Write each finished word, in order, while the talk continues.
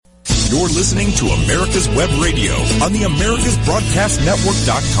You're listening to America's Web Radio on the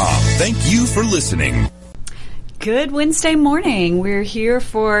AmericasBroadcastNetwork.com. Thank you for listening. Good Wednesday morning. We're here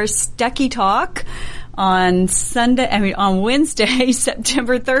for Stuckey Talk on Wednesday,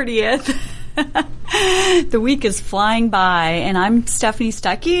 September 30th. The week is flying by, and I'm Stephanie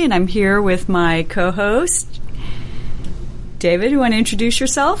Stuckey, and I'm here with my co-host, David. You want to introduce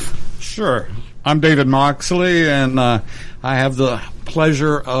yourself? Sure. I'm David Moxley, and I have the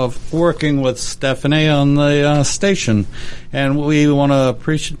pleasure of working with Stephanie on the station. And we want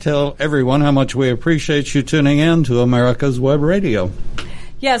to tell everyone how much we appreciate you tuning in to America's Web Radio.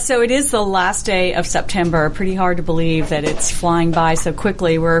 Yeah, so it is the last day of September. Pretty hard to believe that it's flying by so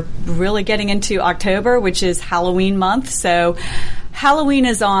quickly. We're really getting into October, which is Halloween month. So Halloween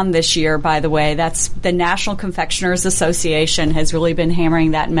is on this year, by the way. That's the National Confectioners Association has really been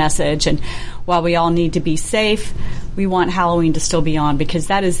hammering that message. And while we all need to be safe, we want Halloween to still be on because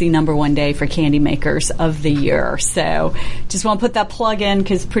that is the number one day for candy makers of the year. So just want to put that plug in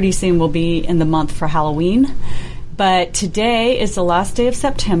because pretty soon we'll be in the month for Halloween. But today is the last day of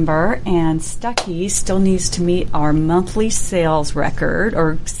September, and Stuckey still needs to meet our monthly sales record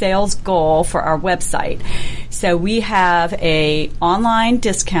or sales goal for our website. So we have a online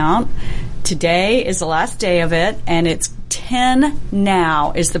discount. Today is the last day of it, and it's 10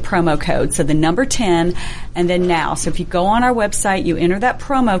 now is the promo code. So the number 10 and then now. So if you go on our website, you enter that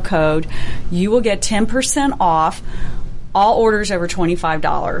promo code, you will get 10% off all orders over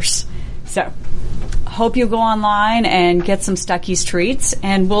 $25. So hope you'll go online and get some Stuckey's treats,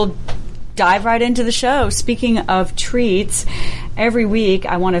 and we'll dive right into the show. Speaking of treats, every week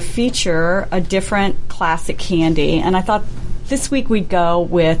I want to feature a different classic candy, and I thought this week we'd go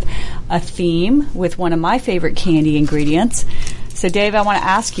with a theme with one of my favorite candy ingredients. So, Dave, I want to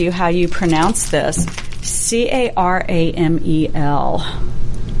ask you how you pronounce this. Caramel.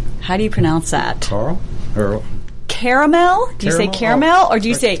 How do you pronounce that? Caramel? Do you say caramel or do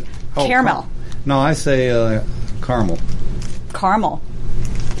you say caramel? No, I say caramel. Caramel.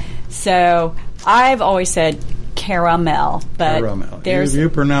 So I've always said caramel, but caramel. You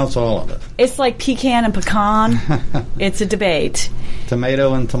pronounce all of it. It's like pecan and pecan. It's a debate.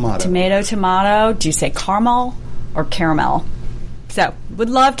 Tomato and tomato. Tomato. Do you say caramel or caramel? So would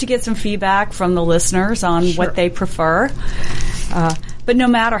love to get some feedback from the listeners on what they prefer. But no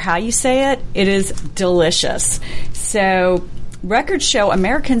matter how you say it, it is delicious. So records show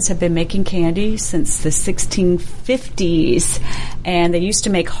Americans have been making candy since the 1650s, and they used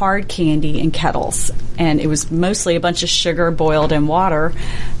to make hard candy in kettles, and it was mostly a bunch of sugar boiled in water.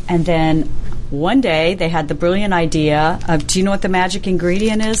 And then one day they had the brilliant idea of, do you know what the magic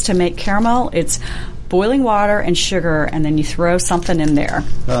ingredient is to make caramel? It's boiling water and sugar, and then you throw something in there.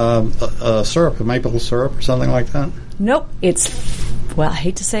 Syrup, maple syrup or something like that? Nope. I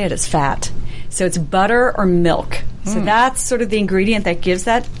hate to say it, it's fat. So it's butter or milk. So that's sort of the ingredient that gives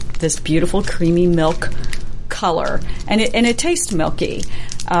this beautiful creamy milk color. And it tastes milky.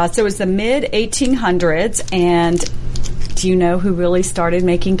 So it's the mid-1800s, and do you know who really started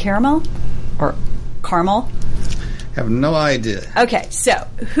making caramel? Or caramel? I have no idea. Okay, so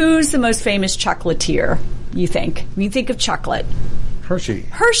who's the most famous chocolatier, you think? When you think of chocolate.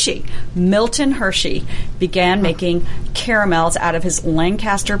 Hershey. Milton Hershey began making caramels out of his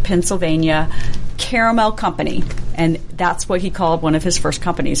Lancaster, Pennsylvania caramel company, and that's what he called one of his first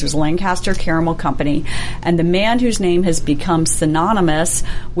companies. It was Lancaster Caramel Company. And the man whose name has become synonymous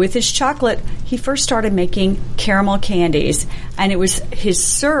with his chocolate, he first started making caramel candies, and it was his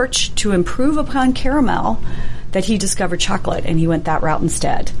search to improve upon caramel that he discovered chocolate, and he went that route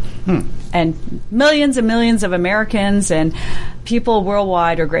instead. And millions and millions of Americans and people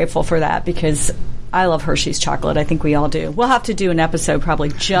worldwide are grateful for that, because I love Hershey's chocolate. I think we all do. We'll have to do an episode probably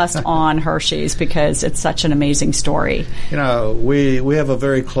just on Hershey's because it's such an amazing story. You know, we have a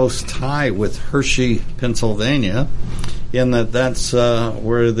very close tie with Hershey, Pennsylvania, in that's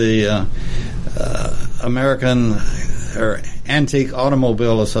where the American or Antique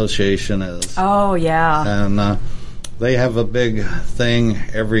Automobile Association is. Oh, yeah. And they have a big thing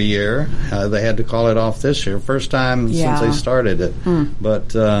every year. They had to call it off this year. First time since they started it.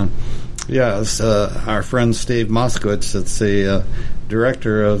 But, it's our friend Steve Moskowitz, that's the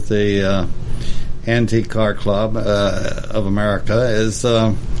director of the Antique Car Club of America, is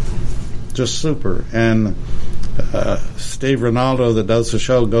just super. And Steve Ronaldo, that does the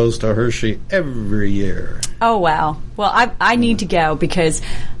show, goes to Hershey every year. Oh, wow. Well, I need to go because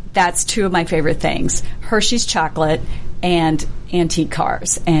that's two of my favorite things, Hershey's chocolate and antique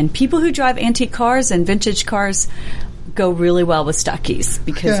cars. And people who drive antique cars and vintage cars go really well with Stuckey's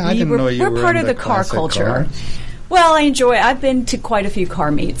because we're part of the car culture. Well, I've been to quite a few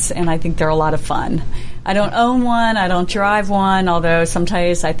car meets, and I think they're a lot of fun. I don't own one. I don't drive one, although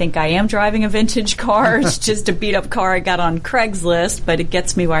sometimes I think I am driving a vintage car. It's just a beat-up car I got on Craigslist, but it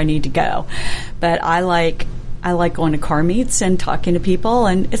gets me where I need to go. But I like going to car meets and talking to people,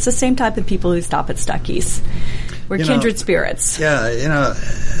 and it's the same type of people who stop at Stuckey's. We're kindred spirits. Yeah,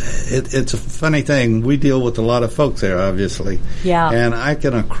 it's a funny thing. We deal with a lot of folks there, obviously. Yeah. And I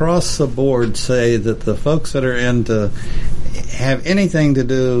can across the board say that the folks that are into have anything to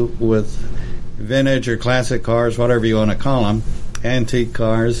do with vintage or classic cars, whatever you want to call them, antique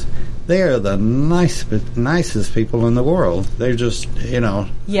cars, they are the nicest people in the world. They're just,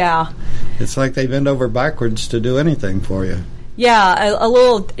 Yeah. It's like they bend over backwards to do anything for you. Yeah, a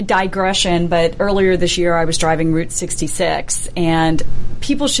little digression, but earlier this year I was driving Route 66, and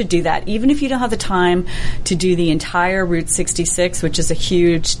people should do that. Even if you don't have the time to do the entire Route 66, which is a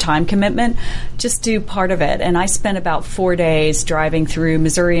huge time commitment, just do part of it. And I spent about 4 days driving through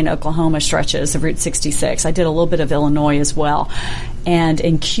Missouri and Oklahoma stretches of Route 66. I did a little bit of Illinois as well. And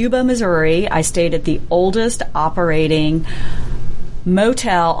in Cuba, Missouri, I stayed at the oldest operating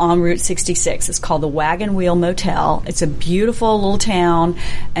motel on Route 66. It's called the Wagon Wheel Motel. It's a beautiful little town,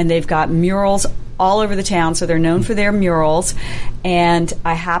 and they've got murals all over the town, so they're known for their murals. And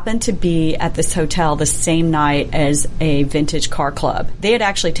I happened to be at this hotel the same night as a vintage car club. They had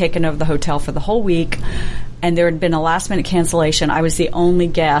actually taken over the hotel for the whole week, and there had been a last-minute cancellation. I was the only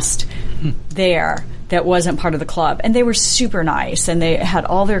guest there that wasn't part of the club, and they were super nice, and they had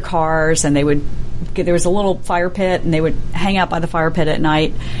all their cars, and there was a little fire pit, and they would hang out by the fire pit at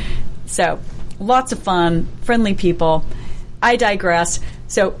night. So lots of fun, friendly people. I digress.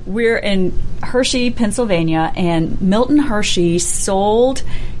 So we're in Hershey, Pennsylvania, and Milton Hershey sold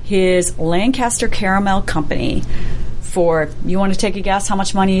his Lancaster Caramel Company for, you want to take a guess how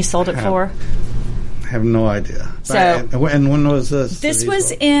much money he sold it for? I have no idea. So, and when was this? This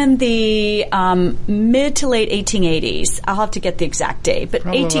was in the mid to late 1880s. I'll have to get the exact date, but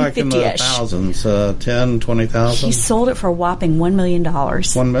 1850-ish. Like in the thousands, 10, 20,000? He sold it for a whopping $1 million.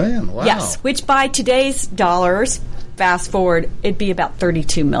 $1 million? Wow. Yes, which by today's dollars, fast forward, it'd be about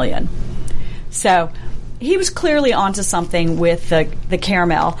 $32 million. So he was clearly onto something with the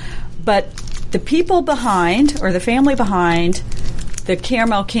caramel, but the people behind, or the family behind, the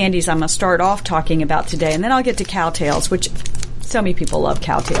caramel candies I'm going to start off talking about today, and then I'll get to cowtails, which so many people love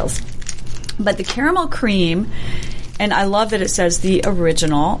cowtails. But the caramel cream, and I love that it says the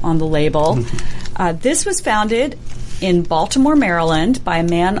original on the label. This was founded in Baltimore, Maryland by a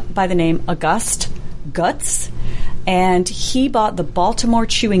man by the name August Gutz, and he bought the Baltimore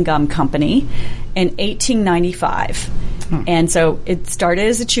Chewing Gum Company in 1895. And so it started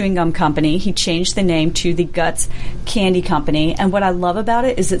as a chewing gum company. He changed the name to the Gutz Candy Company. And what I love about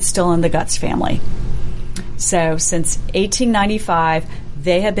it is it's still in the Gutz family. So since 1895,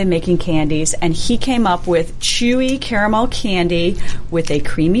 they have been making candies. And he came up with chewy caramel candy with a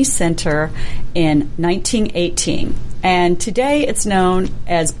creamy center in 1918. And today it's known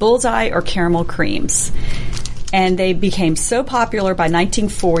as Bullseye or Caramel Creams. And they became so popular by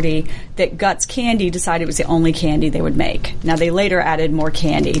 1940 that Gutz Candy decided it was the only candy they would make. Now, they later added more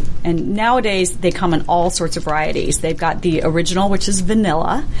candy. And nowadays, they come in all sorts of varieties. They've got the original, which is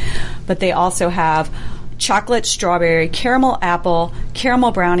vanilla, but they also have chocolate, strawberry, caramel apple,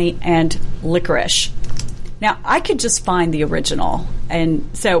 caramel brownie, and licorice. Now, I could just find the original. And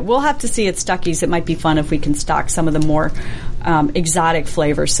so we'll have to see at Stuckey's. It might be fun if we can stock some of the more exotic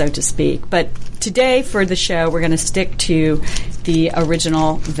flavors, so to speak. But today, for the show, we're going to stick to the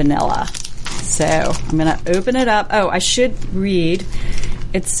original vanilla. So I'm going to open it up. Oh, I should read.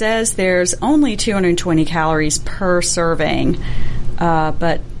 It says there's only 220 calories per serving.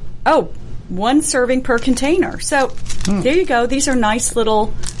 But, one serving per container. So there you go. These are nice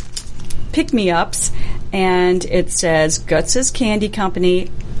little pick-me-ups. And it says Gutz's Candy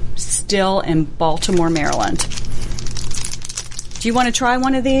Company, still in Baltimore, Maryland. Do you want to try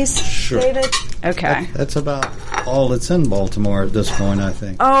one of these, sure, David? Okay. That's about all that's in Baltimore at this point, I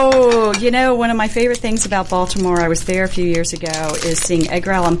think. Oh, one of my favorite things about Baltimore, I was there a few years ago, is seeing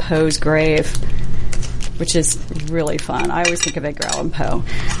Edgar Allan Poe's grave, which is really fun. I always think of Edgar Allan Poe.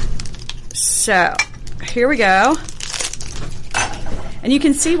 So, here we go. And you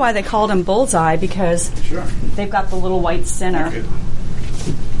can see why they called him Bullseye, because they've got the little white center.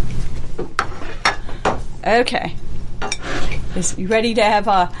 Okay. Is you ready to have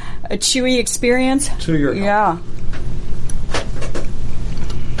a chewy experience? To your yeah.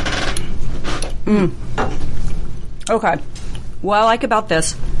 Okay. What I like about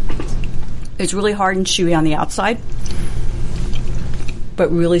this, it's really hard and chewy on the outside,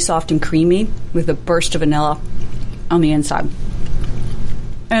 but really soft and creamy with a burst of vanilla on the inside.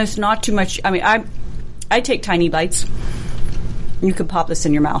 And it's not too much. I mean, I take tiny bites. You could pop this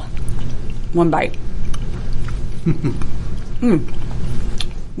in your mouth. One bite.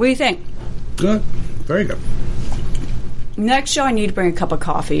 What do you think? Good. Very good. Next show, I need to bring a cup of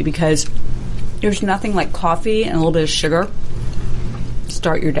coffee because there's nothing like coffee and a little bit of sugar to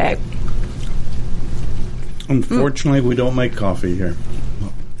start your day. Unfortunately, we don't make coffee here.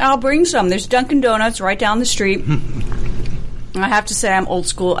 I'll bring some. There's Dunkin' Donuts right down the street. I have to say I'm old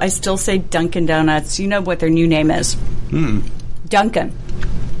school. I still say Dunkin' Donuts. You know what their new name is. Dunkin'.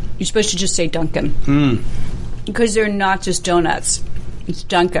 You're supposed to just say Dunkin'. Because they're not just donuts. It's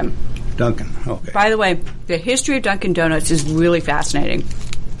Dunkin'. Dunkin', okay. By the way, the history of Dunkin' Donuts is really fascinating.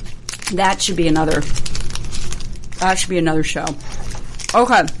 That should be another show.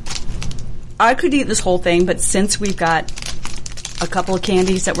 Okay. I could eat this whole thing, but since we've got a couple of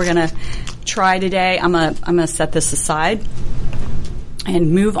candies that we're going to try today, I'm gonna set this aside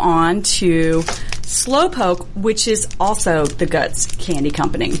and move on to Slowpoke, which is also the Guts Candy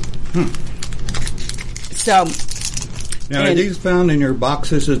Company. So, now, are these found in your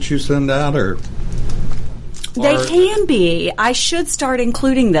boxes that you send out, or they can be? I should start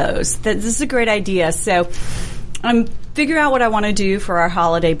including those. This is a great idea. So, I'm figure out what I want to do for our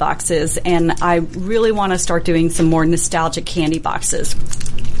holiday boxes, and I really want to start doing some more nostalgic candy boxes.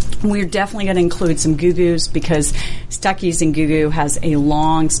 We're definitely going to include some Goo Goos because Stuckey's and Goo Goo has a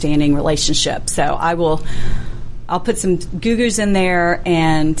long-standing relationship. So I'll put some Goo Goos in there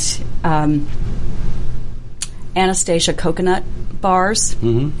and Anastasia coconut bars.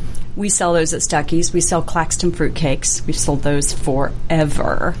 We sell those at Stuckey's. We sell Claxton fruitcakes. We've sold those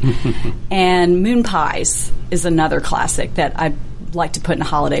forever. And Moon Pies is another classic that I like to put in a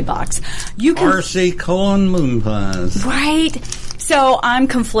holiday box. You can R.C. Cohen Moon Pies. Right. So I'm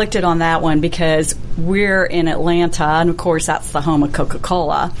conflicted on that one because we're in Atlanta, and of course that's the home of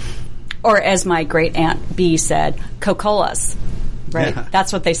Coca-Cola. Or as my great aunt Bee said, Coca-Colas. Right? Yeah.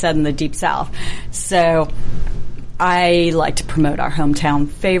 That's what they said in the Deep South. So I like to promote our hometown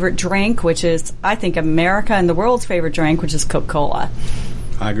favorite drink, which is, I think, America and the world's favorite drink, which is Coca-Cola.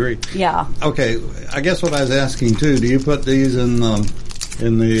 I agree. Yeah. Okay, I guess what I was asking, too, do you put these in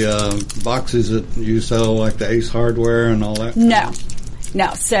the boxes that you sell, like the Ace Hardware and all that? No.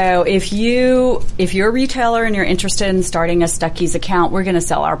 So if you're a retailer and you're interested in starting a Stuckey's account, we're going to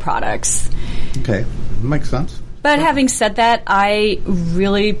sell our products. Okay, makes sense. But having said that, I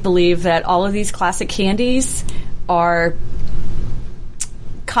really believe that all of these classic candies are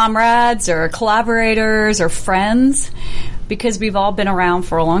comrades or collaborators or friends because we've all been around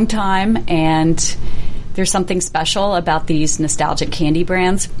for a long time, and there's something special about these nostalgic candy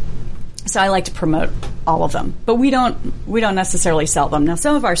brands. So I like to promote all of them. But we don't necessarily sell them. Now,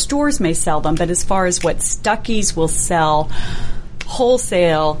 some of our stores may sell them, but as far as what Stuckey's will sell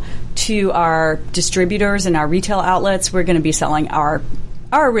wholesale to our distributors and our retail outlets, we're going to be selling our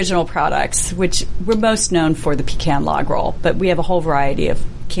original products, which we're most known for the pecan log roll. But we have a whole variety of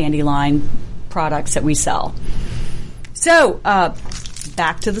candy line products that we sell. So,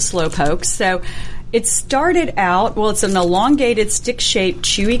 back to the Slowpoke. So, it started out, well, it's an elongated, stick-shaped,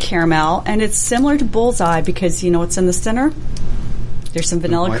 chewy caramel, and it's similar to Bullseye because, you know what's in the center? There's some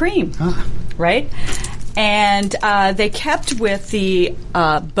vanilla cream, right? And they kept with the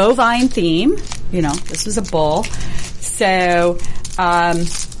bovine theme. You know, this was a bull. So,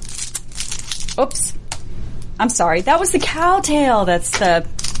 oops. I'm sorry. That was the cowtail. That's the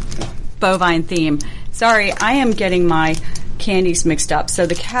bovine theme. Sorry, I am getting my candies mixed up. So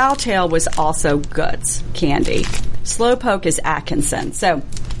the cowtail was also Guts candy. Slowpoke is Atkinson. So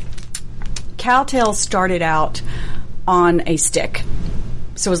cowtail started out on a stick.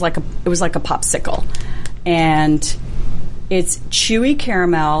 So it was like a popsicle. And it's chewy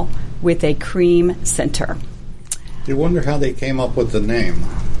caramel with a cream center. You wonder how they came up with the name.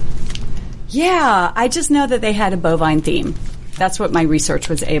 Yeah, I just know that they had a bovine theme. That's what my research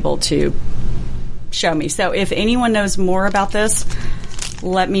was able to show me. So if anyone knows more about this,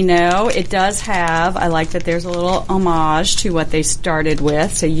 let me know. It does have, I like that there's a little homage to what they started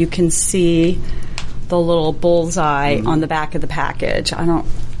with, so you can see the little bullseye on the back of the package. I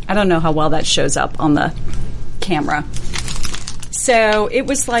don't know how well that shows up on the camera. So it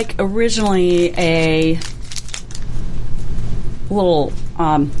was like originally a little,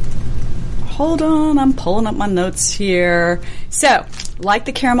 hold on, I'm pulling up my notes here. So, like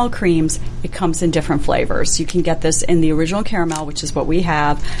the caramel creams, it comes in different flavors. You can get this in the original caramel, which is what we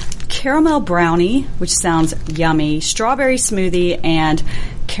have, caramel brownie, which sounds yummy, strawberry smoothie, and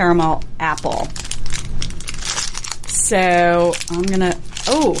caramel apple. So I'm going to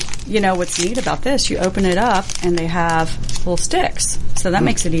Oh, what's neat about this, you open it up and they have little sticks. So that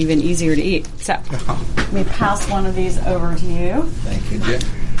makes it even easier to eat. So let me pass one of these over to you. Thank you, Jim.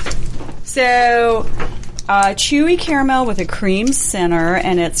 So chewy caramel with a cream center,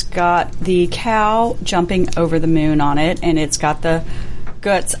 and it's got the cow jumping over the moon on it, and it's got the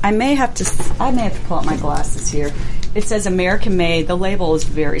guts. I may have to pull out my glasses here. It says American made. The label is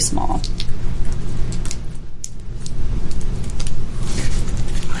very small.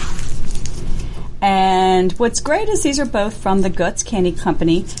 And what's great is these are both from the Guts Candy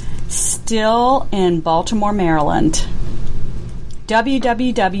Company, still in Baltimore, Maryland.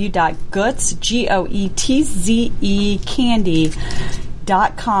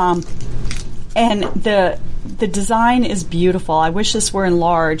 www.gutscandy.com. And the design is beautiful. I wish this were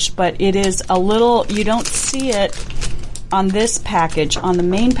enlarged, but it is a little, you don't see it on this package. On the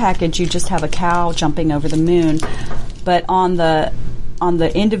main package, you just have a cow jumping over the moon. But on the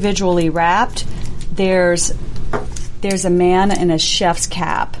individually wrapped, there's a man in a chef's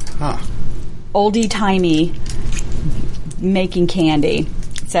cap. Huh. Oldie-timey making candy.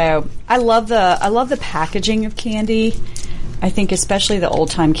 So I love the packaging of candy. I think especially the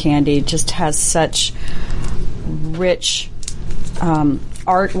old-time candy just has such rich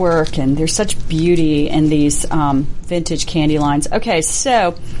artwork, and there's such beauty in these vintage candy lines. Okay,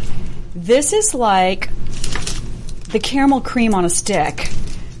 so this is like the caramel cream on a stick.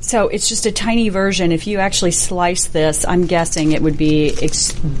 So it's just a tiny version. If you actually slice this, I'm guessing it would be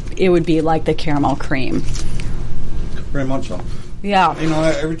like the caramel cream. Very much so. Yeah.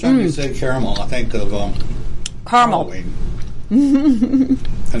 Every time you say caramel, I think of caramel. Halloween.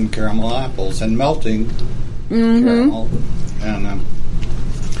 And caramel apples and melting caramel. And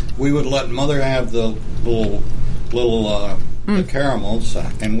we would let Mother have the little the caramels,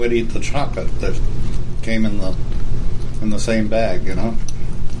 and we'd eat the chocolate that came in the same bag,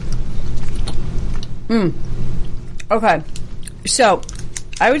 Okay. So,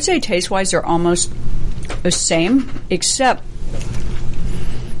 I would say taste-wise they're almost the same, except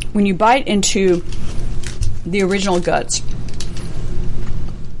when you bite into the original Guts,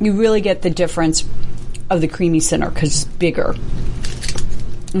 you really get the difference of the creamy center because it's bigger.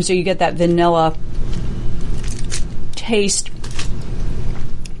 And so you get that vanilla taste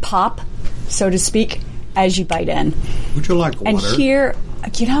pop, so to speak, as you bite in. Would you like water? And here,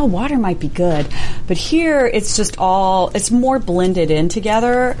 water might be good, but here it's just it's more blended in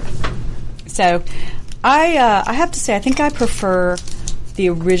together. So I have to say, I think I prefer the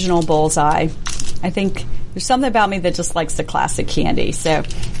original Bullseye. I think there's something about me that just likes the classic candy. So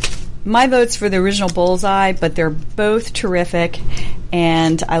my vote's for the original Bullseye, but they're both terrific,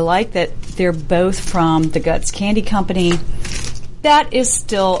 and I like that they're both from the Guts Candy Company. That is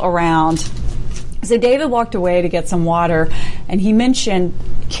still around. So David walked away to get some water, and he mentioned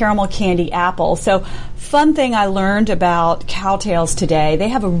caramel candy apple. So fun thing I learned about Cowtails today, they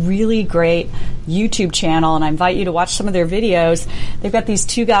have a really great YouTube channel, and I invite you to watch some of their videos. They've got these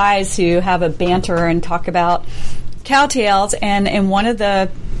two guys who have a banter and talk about Cowtails, and in one of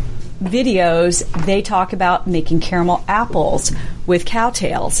the videos, they talk about making caramel apples with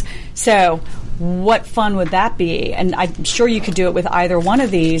Cowtails. So what fun would that be? And I'm sure you could do it with either one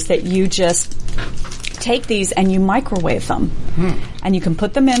of these, that you just take these and you microwave them. And you can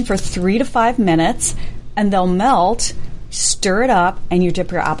put them in for 3 to 5 minutes, and they'll melt, stir it up, and you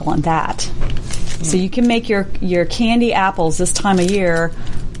dip your apple in that. So you can make your candy apples this time of year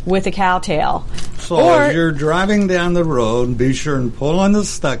with a Cowtail. So as you're driving down the road, be sure and pull on the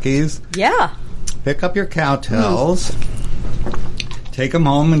Stuckies. Yeah. Pick up your Cowtails. Take them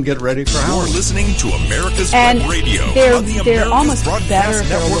home and get ready for Halloween. You're listening to America's And Web Radio they're on the they're America's almost Broadcast better if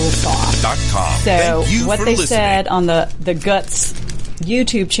they're a little soft. Network.com. So Thank you what for they listening. said on the Guts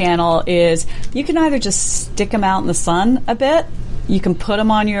YouTube channel is you can either just stick them out in the sun a bit, you can put them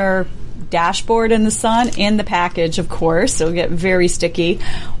on your dashboard in the sun, in the package, of course, it'll get very sticky,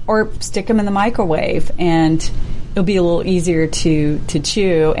 or stick them in the microwave, and it'll be a little easier to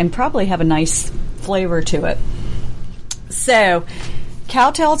chew and probably have a nice flavor to it. So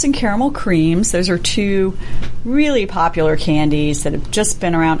Cowtails and caramel creams, those are two really popular candies that have just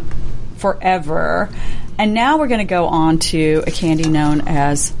been around forever. And now we're going to go on to a candy known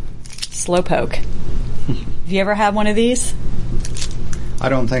as Slowpoke. Have you ever had one of these? I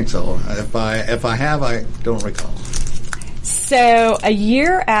don't think so. If I have, I don't recall. So a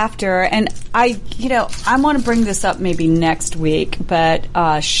year after, and I want to bring this up maybe next week, but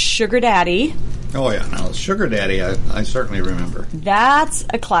Sugar Daddy. Oh yeah, now Sugar Daddy, I certainly remember. That's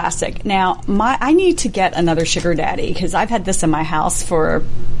a classic. Now, I need to get another Sugar Daddy because I've had this in my house for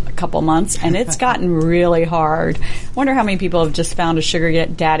a couple months, and it's gotten really hard. Wonder how many people have just found a sugar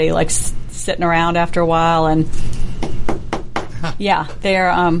daddy like sitting around after a while, and yeah,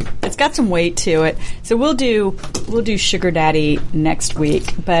 they're it's got some weight to it. So we'll do sugar daddy next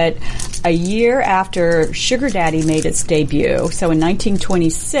week, but a year after sugar daddy made its debut, so in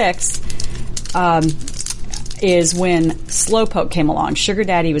 1926. Is when Slowpoke came along. Sugar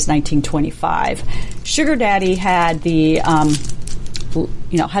Daddy was 1925. Sugar Daddy had the,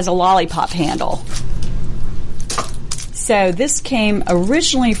 has a lollipop handle. So this came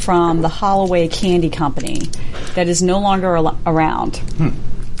originally from the Holloway Candy Company that is no longer around.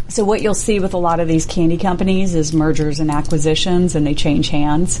 So what you'll see with a lot of these candy companies is mergers and acquisitions, and they change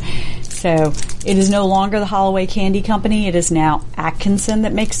hands. So it is no longer the Holloway Candy Company. It is now Atkinson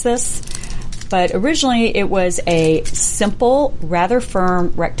that makes this. But originally it was a simple, rather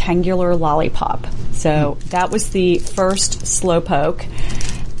firm, rectangular lollipop. So that was the first Slowpoke.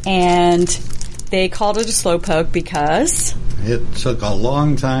 And they called it a Slowpoke because... it took a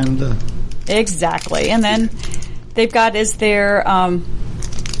long time to... Exactly. And then they've got as their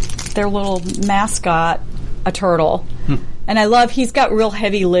little mascot a turtle. And I love, he's got real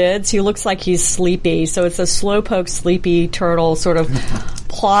heavy lids. He looks like he's sleepy. So it's a Slowpoke sleepy turtle sort of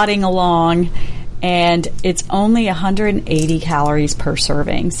plodding along. And it's only 180 calories per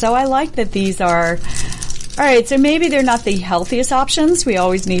serving. So I like that these are, all right, so maybe they're not the healthiest options. We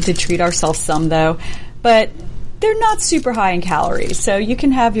always need to treat ourselves some, though. But they're not super high in calories. So you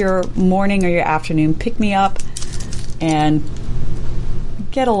can have your morning or your afternoon pick-me-up and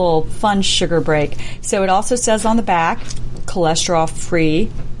get a little fun sugar break. So it also says on the back, cholesterol-free,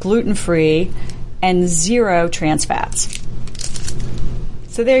 gluten-free, and 0 trans fats.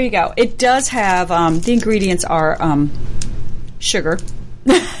 So there you go. It does have, the ingredients are sugar.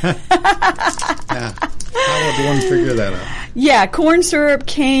 Yeah. How would one figure that out? Yeah, corn syrup,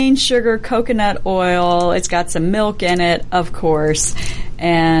 cane sugar, coconut oil. It's got some milk in it, of course.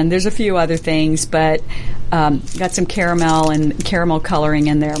 And there's a few other things, but got some caramel and caramel coloring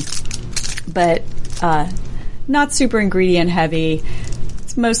in there. But not super ingredient heavy.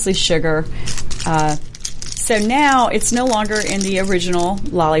 It's mostly sugar. So now it's no longer in the original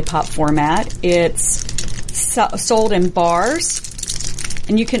lollipop format. It's sold in bars,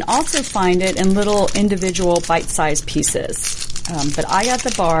 and you can also find it in little individual bite-sized pieces. But I got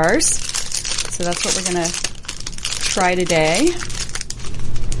the bars, so that's what we're going to try today.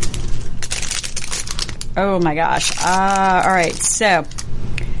 Oh my gosh. All right, so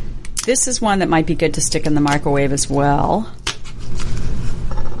this is one that might be good to stick in the microwave as well.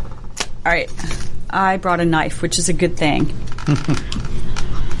 All right. I brought a knife, which is a good thing.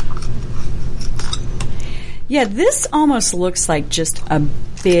 Yeah, this almost looks like just a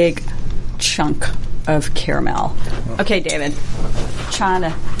big chunk of caramel. Okay, David. Trying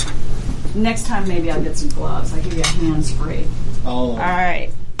to... Next time maybe I'll get some gloves. I'll give you a hands-free. All right.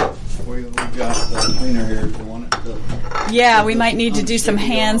 We've got the cleaner here if you want it to... Yeah, we might need to do some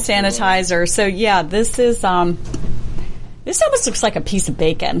hand sanitizer. So, yeah, this is... this almost looks like a piece of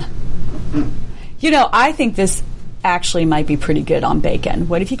bacon. I think this actually might be pretty good on bacon.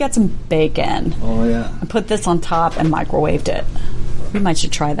 What if you got some bacon? Oh, yeah. And put this on top and microwaved it? We might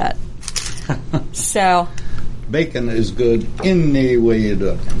should try that. So. Bacon is good any way you do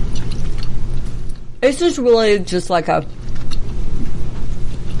it. This is really just like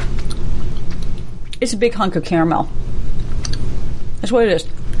it's a big hunk of caramel. That's what it is.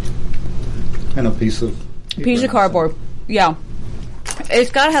 And a piece of cardboard. Yeah.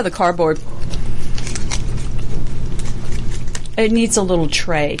 It's got to have the cardboard. It needs a little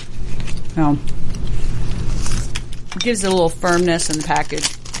tray. It gives it a little firmness in the package.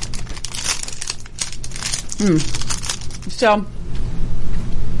 So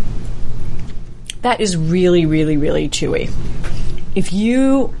that is really, really, really chewy. If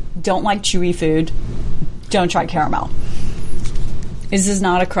you don't like chewy food, don't try caramel. This is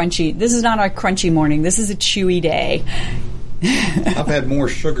not a crunchy morning. This is a chewy day. I've had more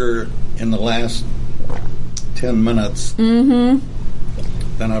sugar in the last 10 minutes than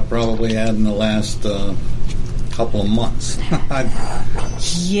I probably had in the last couple of months.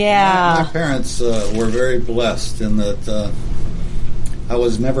 Yeah. My parents were very blessed in that I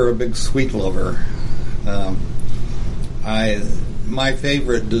was never a big sweet lover. My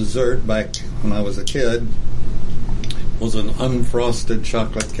favorite dessert back when I was a kid was an unfrosted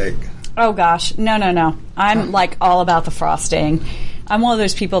chocolate cake. Oh gosh, no. I'm like all about the frosting. I'm one of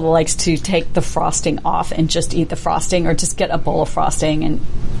those people that likes to take the frosting off and just eat the frosting, or just get a bowl of frosting and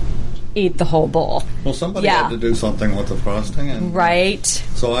eat the whole bowl. Well, somebody had to do something with the frosting. And right.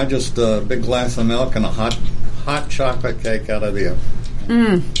 So I just a big glass of milk and a hot chocolate cake out of the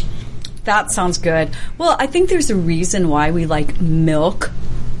oven. That sounds good. Well, I think there's a reason why we like milk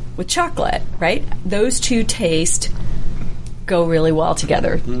with chocolate, right? Those two tastes go really well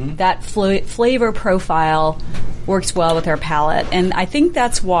together. Mm-hmm. That flavor profile works well with our palate. And I think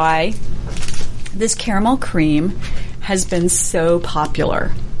that's why this caramel cream has been so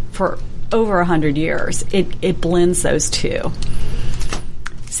popular for over 100 years. It blends those two.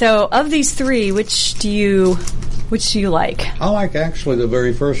 So of these three, which do you like? I like actually the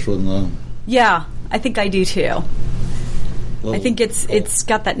very first one, though. Yeah, I think I do too. I think it's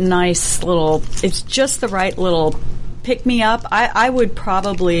got that nice little, it's just the right little pick-me-up. I would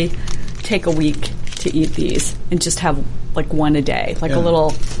probably take a week to eat these and just have like one a day, like a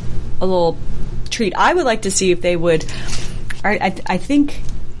little treat. I would like to see if they would, I think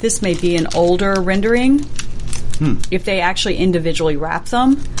this may be an older rendering, if they actually individually wrap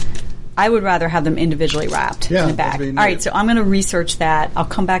them. I would rather have them individually wrapped in a bag. All right, so I'm going to research that. I'll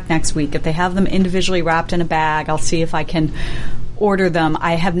come back next week. If they have them individually wrapped in a bag, I'll see if I can order them.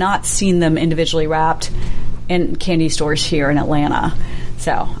 I have not seen them individually wrapped in candy stores here in Atlanta,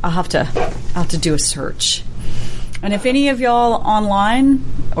 so I'll have to do a search. And if any of y'all online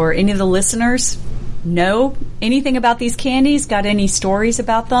or any of the listeners know anything about these candies, got any stories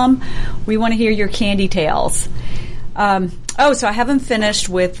about them, we want to hear your candy tales. So I haven't finished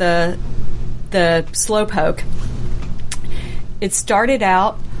with the Slowpoke. It started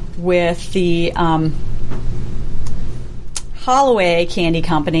out with the Holloway Candy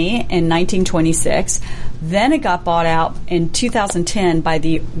Company in 1926. Then it got bought out in 2010 by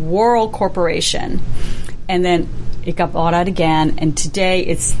the Whirl Corporation. And then it got bought out again. And today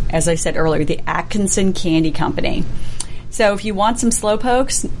it's, as I said earlier, the Atkinson Candy Company. So if you want some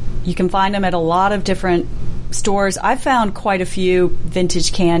Slowpokes, you can find them at a lot of different stores. I've found quite a few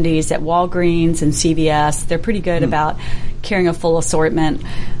vintage candies at Walgreens and CVS. They're pretty good about carrying a full assortment.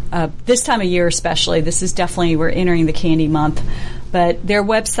 This time of year especially, this is definitely, we're entering the candy month. But their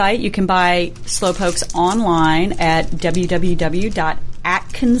website, you can buy Slowpokes online at www.atkinson,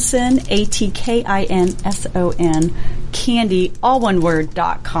 ATKINSON, candy, all one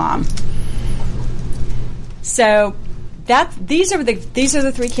word.com. So these are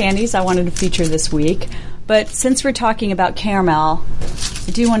the three candies I wanted to feature this week. But since we're talking about caramel,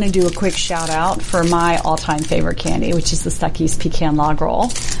 I do want to do a quick shout out for my all-time favorite candy, which is the Stuckey's Pecan Log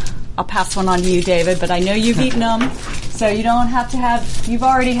Roll. I'll pass one on to you, David, but I know you've eaten them, so you don't have to you've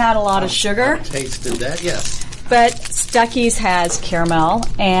already had a lot of sugar. I tasted that, yes. But Stuckey's has caramel,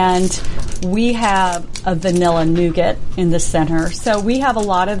 and we have a vanilla nougat in the center. So we have a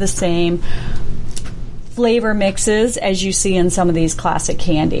lot of the same flavor mixes as you see in some of these classic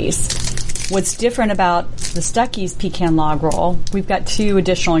candies. What's different about the Stuckey's Pecan Log Roll, we've got two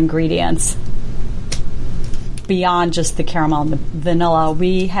additional ingredients beyond just the caramel and the vanilla.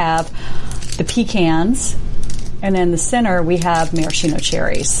 We have the pecans, and in the center we have maraschino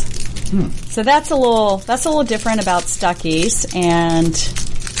cherries. So that's a little different about Stuckey's, and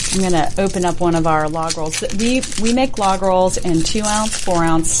I'm going to open up one of our log rolls. We make log rolls in 2 ounce, 4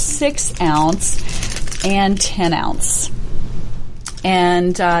 ounce, 6 ounce, and 10 ounce.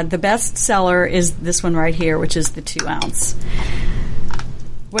 And the best seller is this one right here, which is the 2 ounce.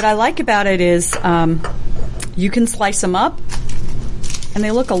 What I like about it is you can slice them up, and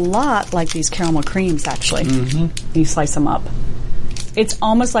they look a lot like these caramel creams, actually. Mm-hmm. You slice them up. It's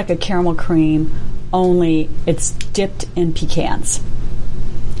almost like a caramel cream, only it's dipped in pecans.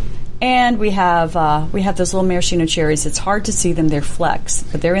 And we have those little maraschino cherries. It's hard to see them; they're flecks,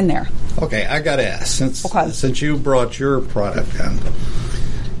 but they're in there. Okay, I got to ask, since you brought your product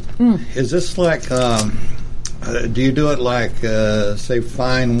in, is this like? Do you do it like, say,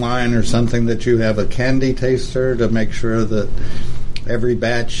 fine wine or something, that you have a candy taster to make sure that every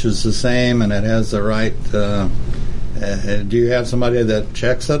batch is the same and it has the right? Do you have somebody that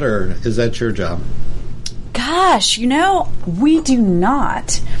checks it, or is that your job? Gosh, we do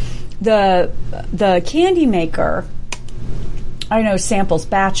not. The candy maker, I know, samples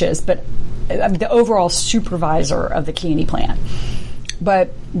batches, but I'm the overall supervisor of the candy plant.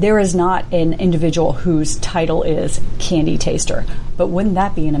 But there is not an individual whose title is candy taster. But wouldn't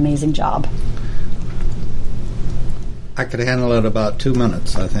that be an amazing job? I could handle it about 2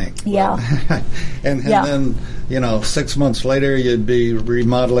 minutes, I think. Yeah. and then, 6 months later, you'd be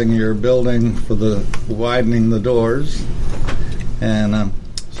remodeling your building for widening the doors. And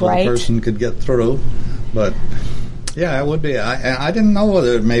so the person could get through. But, yeah, it would be. I didn't know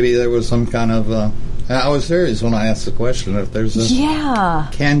whether maybe there was some kind of... I was serious when I asked the question, if there's a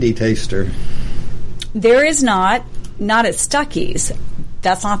candy taster. There is not at Stuckey's,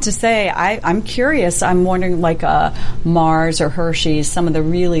 that's not to say I'm curious. I'm wondering, like Mars or Hershey's, some of the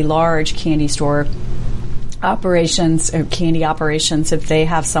really large candy store operations or candy operations, if they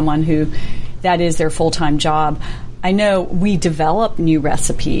have someone who that is their full-time job. I know we develop new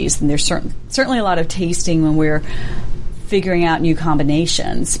recipes, and there's certainly a lot of tasting when we're figuring out new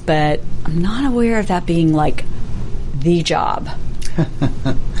combinations, but I'm not aware of that being like the job.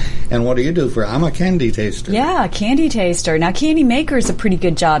 And what do you do I'm a candy taster. Yeah, candy taster. Now, candy maker is a pretty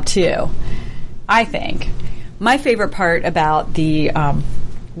good job too, I think. My favorite part about the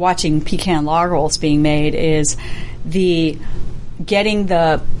watching pecan log rolls being made is getting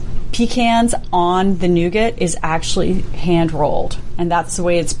the pecans on the nougat is actually hand rolled, and that's the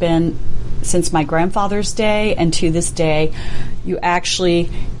way it's been since my grandfather's day, and to this day you actually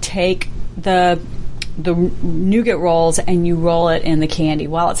take the nougat rolls and you roll it in the candy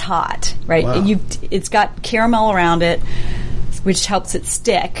while it's hot, right? Wow. It's got caramel around it, which helps it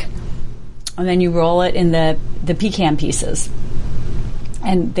stick, and then you roll it in the pecan pieces,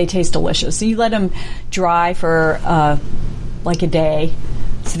 and they taste delicious. So you let them dry for like a day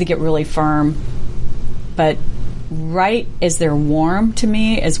so they get really firm, but right as they're warm, to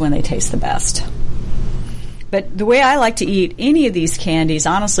me, is when they taste the best. But the way I like to eat any of these candies,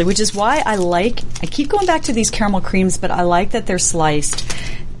 honestly, which is why I keep going back to these caramel creams, but I like that they're sliced.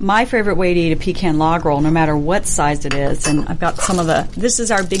 My favorite way to eat a pecan log roll, no matter what size it is, and I've got this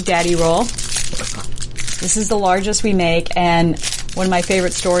is our Big Daddy roll. This is the largest we make, and one of my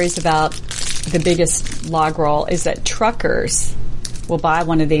favorite stories about the biggest log roll is that truckers will buy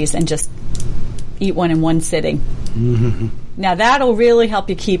one of these and just eat one in one sitting. Mm-hmm. Now that'll really help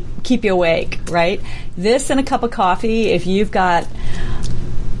you keep you awake, right? This and a cup of coffee, if you've got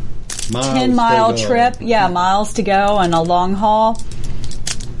 10-mile trip, miles to go and a long haul,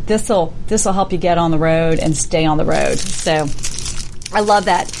 this'll help you get on the road and stay on the road. So I love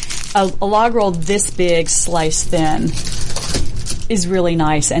that. A log roll this big, sliced thin, is really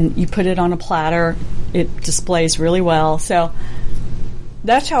nice, and you put it on a platter. It displays really well. So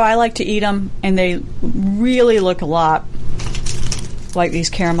that's how I like to eat them, and they really look a lot like these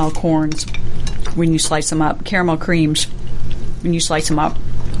caramel corns when you slice them up, caramel creams when you slice them up.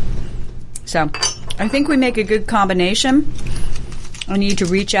 So I think we make a good combination. I need to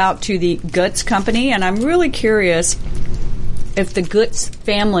reach out to the Guts Company, and I'm really curious if the Guts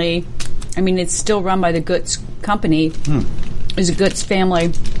family, it's still run by the Guts Company, is a Guts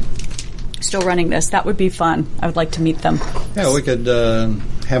family still running this? That would be fun. I would like to meet them. Yeah, we could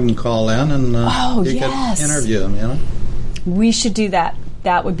have them call in and you could interview them, We should do that.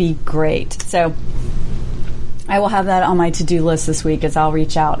 That would be great. So I will have that on my to-do list this week as I'll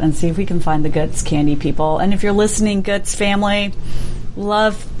reach out and see if we can find the Guts candy people. And if you're listening, Guts family,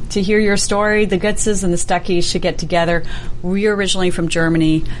 love to hear your story. The Gutses and the Stuckeys should get together. We're originally from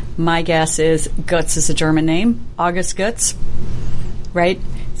Germany. My guess is Guts is a German name. August Guts, right?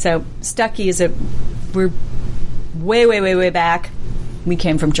 So Stuckey we're way back. We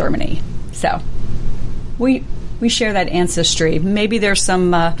came from Germany. So we share that ancestry. Maybe there's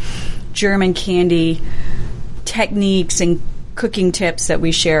some German candy techniques and cooking tips that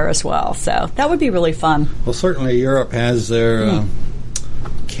we share as well. So that would be really fun. Well, certainly Europe has their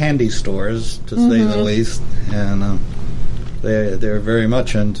candy stores, to say the least, and they're very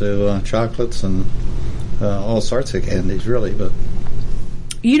much into chocolates and all sorts of candies, really. But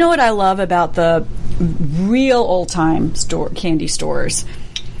you know what I love about the real old-time candy stores?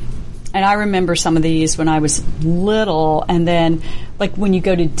 And I remember some of these when I was little, and then like when you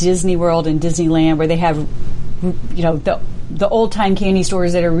go to Disney World and Disneyland, where they have, the old-time candy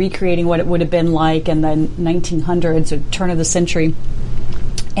stores that are recreating what it would have been like in the 1900s or turn of the century.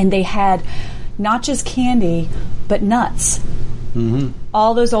 And they had not just candy, but nuts. Mm-hmm.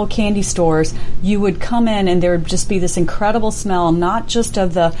 All those old candy stores, you would come in and there would just be this incredible smell, not just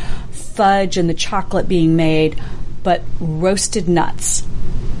of the fudge and the chocolate being made, but roasted nuts.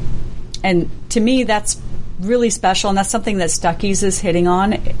 And to me, that's really special, and that's something that Stuckey's is hitting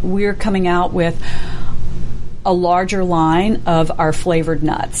on. We're coming out with a larger line of our flavored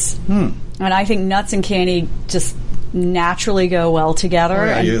nuts. And I think nuts and candy just naturally go well together.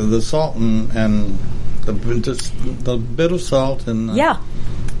 Oh, yeah, the salt and the bit of salt and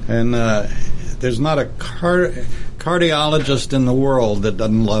and there's not a cardiologist in the world that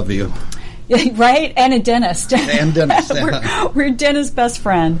doesn't love you. Right? And a dentist. And dentist. We're dentist's best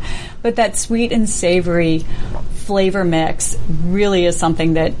friend. But that sweet and savory flavor mix really is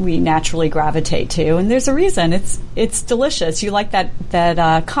something that we naturally gravitate to. And there's a reason. It's delicious. You like that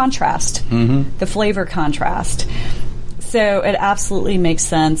contrast, the flavor contrast. So it absolutely makes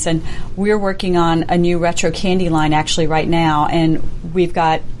sense. And we're working on a new retro candy line actually right now. And we've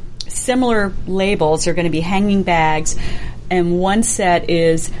got similar labels. They're going to be hanging bags. And one set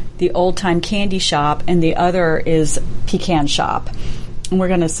is the old-time candy shop, and the other is pecan shop. And we're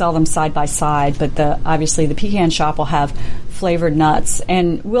going to sell them side by side, but obviously the pecan shop will have flavored nuts.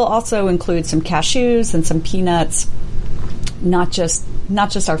 And we'll also include some cashews and some peanuts, not just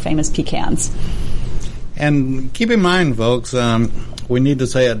our famous pecans. And keep in mind, folks, we need to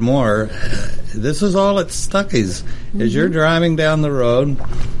say it more. This is all at Stuckey's. As you're driving down the road,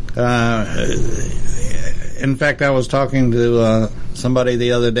 in fact, I was talking to somebody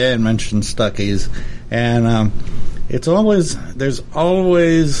the other day and mentioned Stuckey's, and there's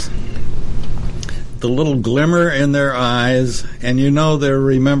always the little glimmer in their eyes, and they're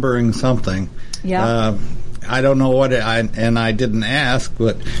remembering something. Yeah. I don't know what and I didn't ask,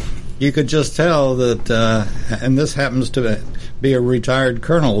 but you could just tell that, and this happens to be a retired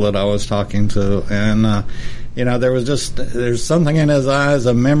colonel that I was talking to, and there's something in his eyes,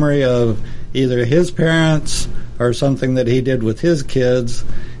 a memory of either his parents or something that he did with his kids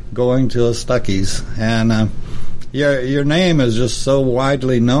going to a Stuckey's. And your name is just so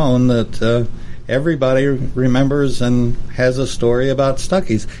widely known that everybody remembers and has a story about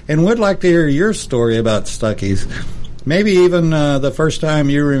Stuckey's. And we'd like to hear your story about Stuckey's. Maybe even the first time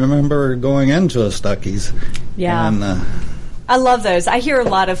you remember going into a Stuckey's. Yeah. And, I love those. I hear a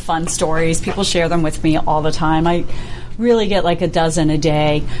lot of fun stories. People share them with me all the time. I really get like a dozen a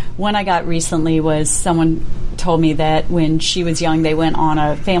day. One I got recently was someone told me that when she was young, they went on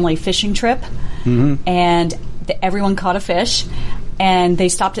a family fishing trip, and everyone caught a fish, and they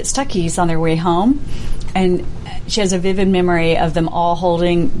stopped at Stuckey's on their way home, and she has a vivid memory of them all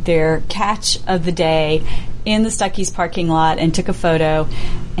holding their catch of the day in the Stuckey's parking lot and took a photo.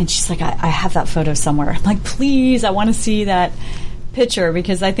 And she's like, I have that photo somewhere. I'm like, please, I want to see that picture,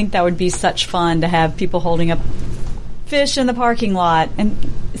 because I think that would be such fun to have people holding up fish in the parking lot. And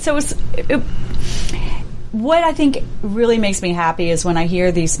so what I think really makes me happy is when I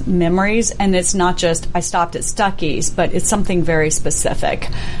hear these memories, and it's not just I stopped at Stuckey's, but it's something very specific.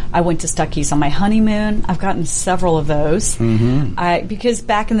 I went to Stuckey's on my honeymoon. I've gotten several of those. Because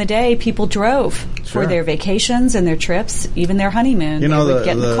back in the day, people drove for their vacations and their trips, even their honeymoon. They would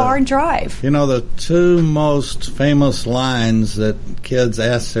get in the car and drive. The two most famous lines that kids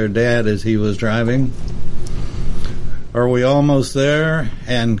asked their dad as he was driving: "Are we almost there?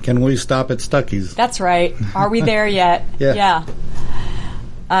 And can we stop at Stuckey's?" That's right. Are we there yet? Yeah.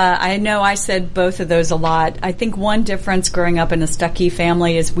 I know I said both of those a lot. I think one difference growing up in a Stuckey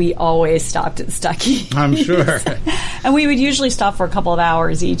family is we always stopped at Stuckey. I'm sure. And we would usually stop for a couple of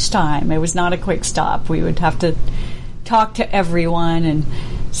hours each time. It was not a quick stop. We would have to talk to everyone and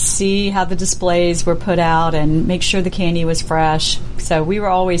see how the displays were put out and make sure the candy was fresh. So we were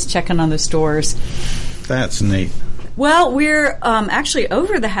always checking on the stores. That's neat. Well, we're actually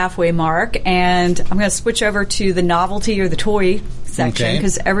over the halfway mark, and I'm going to switch over to the novelty or the toy section,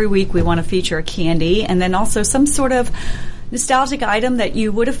 because every week we want to feature a candy and then also some sort of nostalgic item that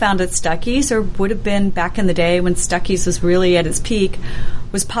you would have found at Stuckey's or would have been back in the day when Stuckey's was really at its peak,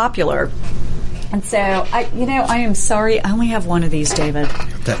 was popular. And so, I am sorry, I only have one of these, David.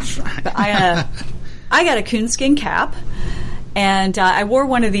 That's right. But I got a coonskin cap. And I wore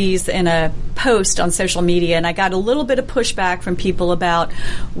one of these in a post on social media, and I got a little bit of pushback from people about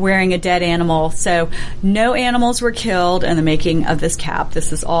wearing a dead animal. So no animals were killed in the making of this cap.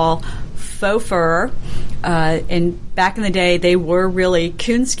 This is all faux fur. And back in the day, they were really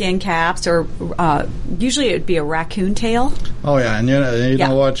coonskin caps, or usually it would be a raccoon tail. Oh, yeah. And you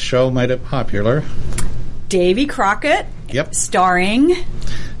know what show made it popular? Davy Crockett. Yep. Starring...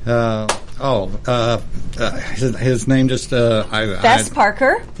 his name just... Bess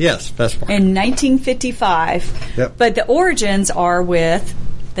Parker. Yes, Bess Parker. In 1955. Yep. But the origins are with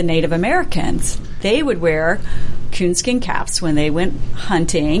the Native Americans. They would wear coonskin caps when they went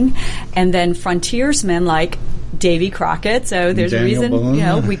hunting, and then frontiersmen like Davy Crockett. So there's Daniel a reason,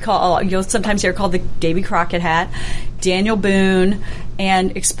 Boone. we call, you'll sometimes hear called the Davy Crockett hat. Daniel Boone,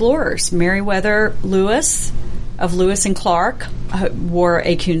 and explorers. Meriwether Lewis of Lewis and Clark wore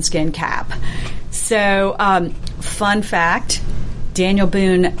a coonskin cap. So, fun fact, Daniel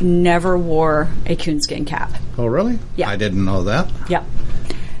Boone never wore a coonskin cap. Oh, really? Yeah. I didn't know that. Yeah.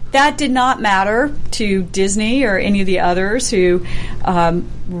 That did not matter to Disney or any of the others who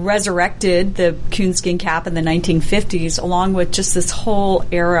resurrected the coonskin cap in the 1950s, along with just this whole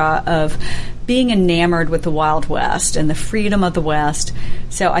era of being enamored with the Wild West and the freedom of the West.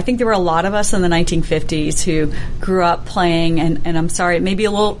 So I think there were a lot of us in the 1950s who grew up playing, and I'm sorry, it may be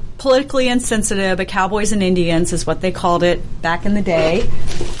a little politically insensitive, but Cowboys and Indians is what they called it back in the day.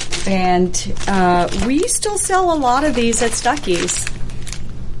 And we still sell a lot of these at Stuckey's.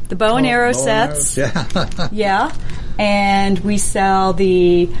 The bow and arrow sets. Yeah. Yeah. And we sell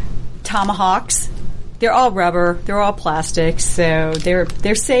the tomahawks. They're all rubber. They're all plastic. So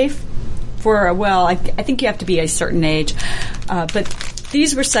they're safe for, well, I think you have to be a certain age. But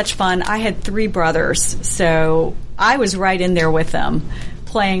these were such fun. I had 3 brothers, so I was right in there with them,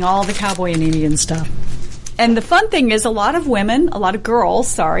 playing all the cowboy and Indian stuff. And the fun thing is a lot of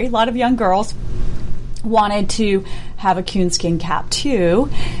young girls wanted to have a coonskin cap too.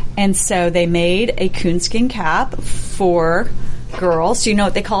 And so they made a coonskin cap for girls. Do you know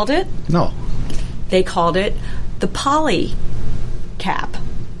what they called it? No. They called it the Polly cap.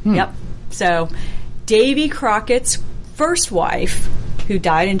 Yep. So Davy Crockett's first wife, who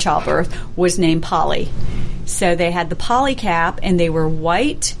died in childbirth, was named Polly. So they had the Polly cap, and they were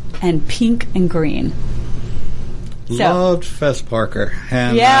white and pink and green. Loved Fess Parker.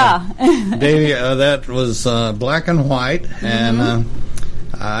 And, Davy, that was black and white, and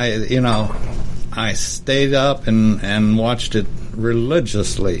I stayed up and watched it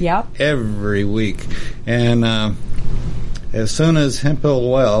religiously every week. And as soon as Hemphill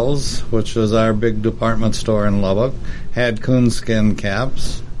Wells, which was our big department store in Lubbock, had coonskin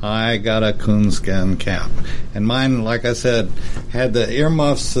caps, I got a coonskin cap. And mine, like I said, had the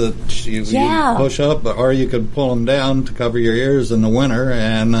earmuffs that you push up, or you could pull them down to cover your ears in the winter,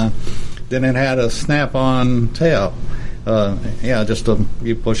 and then it had a snap-on tail.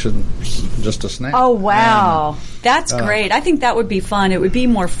 You push it, just a snap. Oh, wow. That's great. I think that would be fun. It would be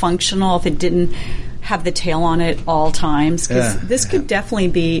more functional if it didn't have the tail on it all times, because this could definitely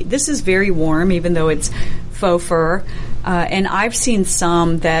be, this is very warm, even though it's faux fur. And I've seen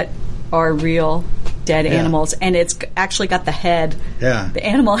some that are real dead animals, and it's actually got the head, the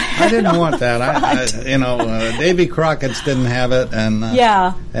animal head. I didn't want that. Davy Crockett's didn't have it, and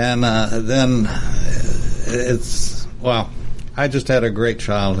then it's, well, I just had a great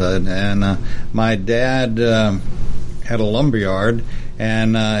childhood, and my dad had a lumberyard,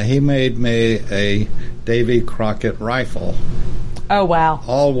 and he made me a Davy Crockett rifle. Oh, wow.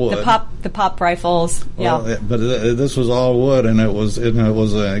 All wood. The pop rifles. Well, but this was all wood, and it was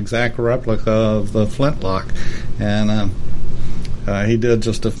an exact replica of the flintlock, and he did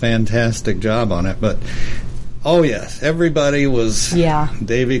just a fantastic job on it. But oh yes, everybody was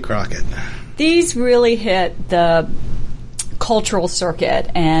Davy Crockett. These really hit the cultural circuit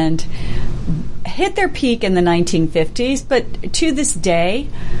and hit their peak in the 1950s, but to this day,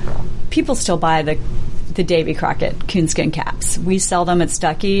 people still buy the Davy Crockett coonskin caps. We sell them at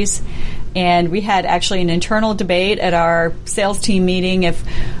Stuckey's, and we had actually an internal debate at our sales team meeting if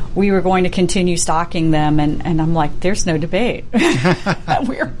we were going to continue stocking them, and I'm like, there's no debate.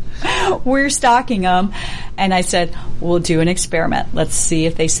 We're stocking them, and I said, we'll do an experiment. Let's see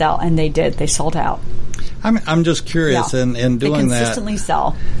if they sell, and they did. They sold out. I'm just curious in doing they consistently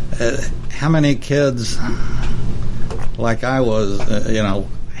sell. How many kids, like I was,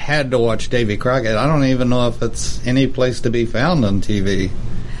 had to watch Davy Crockett? I don't even know if it's any place to be found on TV.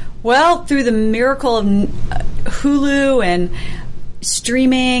 Well, through the miracle of Hulu and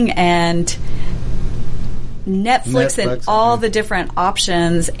streaming and Netflix and all the different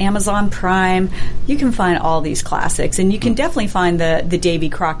options, Amazon Prime, you can find all these classics, and you can definitely find the Davy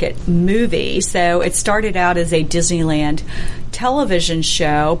Crockett movie. So it started out as a Disneyland television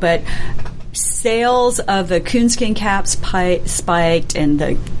show, but sales of the coonskin caps spiked, and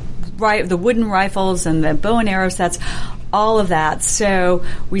the wooden rifles and the bow and arrow sets, all of that. So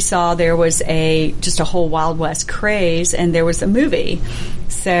we saw there was just a whole Wild West craze, and there was a movie.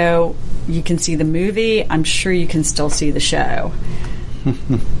 So you can see the movie. I'm sure you can still see the show.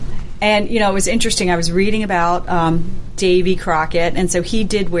 And, it was interesting. I was reading about Davy Crockett, and so he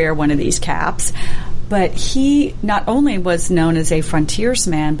did wear one of these caps. But he not only was known as a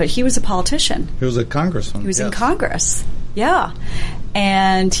frontiersman, but he was a politician. He was a congressman. He was in Congress. Yeah.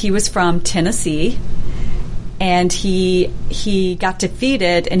 And he was from Tennessee. And he got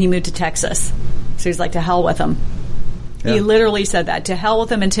defeated, and he moved to Texas. So he's like, to hell with him. Yeah. He literally said that. To hell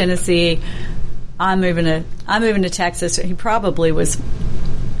with him in Tennessee. I'm moving to Texas. He probably was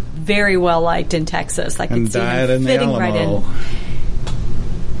very well liked in Texas. I could see him fitting right in.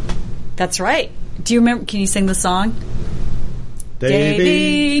 That's right. Do you remember? Can you sing the song?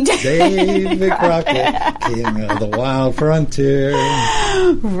 Davy Crockett, king of the wild frontier.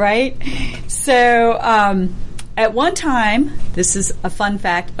 Right. So, At one time, this is a fun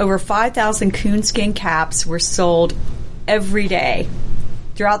fact, over 5,000 coonskin caps were sold every day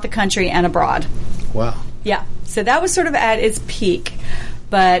throughout the country and abroad. Wow. Yeah. So that was sort of at its peak.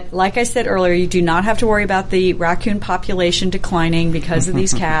 But like I said earlier, you do not have to worry about the raccoon population declining because of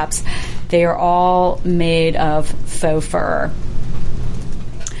these caps. They are all made of faux fur.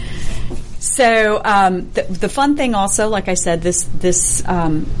 So the fun thing also, like I said, the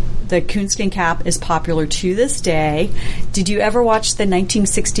coonskin cap is popular to this day. Did you ever watch the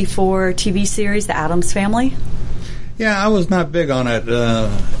 1964 TV series, The Addams Family? Yeah, I was not big on it.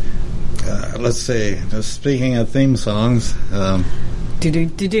 Let's see. Speaking of theme songs, Yep.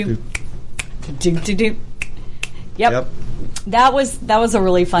 That was a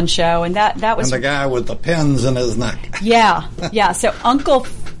really fun show, and that was and the guy with the pins in his neck. Yeah. So Uncle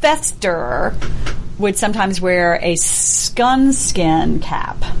Fester would sometimes wear a skin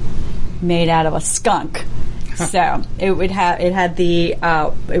cap made out of a skunk. So it was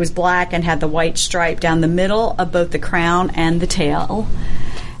black and had the white stripe down the middle of both the crown and the tail.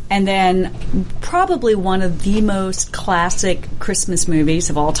 And then probably one of the most classic Christmas movies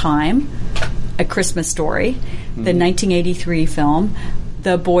of all time, A Christmas Story, the 1983 film,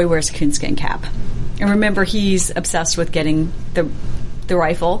 The Boy Wears a Coonskin Cap. And remember, he's obsessed with getting the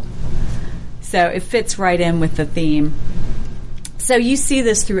rifle. So it fits right in with the theme. So you see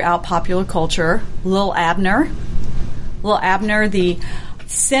this throughout popular culture. Lil Abner, the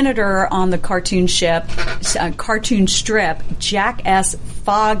senator on the cartoon strip, Jack S.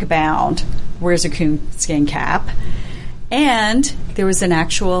 Fogbound, wears a coonskin cap. And there was an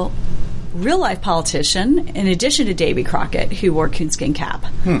actual real-life politician, in addition to Davy Crockett, who wore a coonskin cap.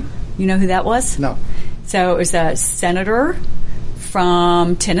 You know who that was? No. So it was a senator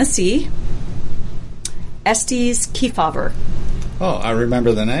from Tennessee, Estes Kefauver. Oh, I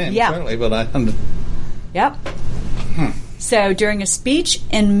remember the name, certainly, but I... Yep. So during a speech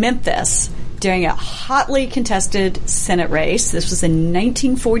in Memphis, during a hotly contested Senate race, this was in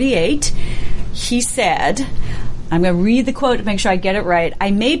 1948, he said, I'm going to read the quote to make sure I get it right, I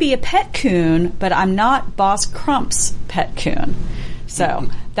may be a pet coon, but I'm not Boss Crump's pet coon. So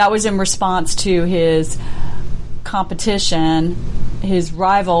that was in response to his competition, his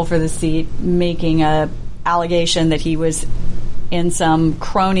rival for the seat, making a allegation that he was in some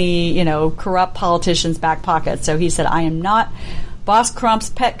crony, corrupt politician's back pocket. So he said, I am not Boss Crump's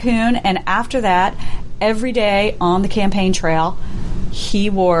pet coon. And after that, every day on the campaign trail, he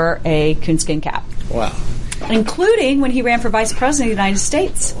wore a coonskin cap. Wow. Including when he ran for vice president of the United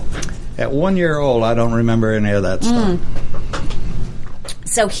States. At 1 year old, I don't remember any of that stuff.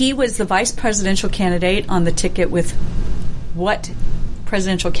 So he was the vice presidential candidate on the ticket with what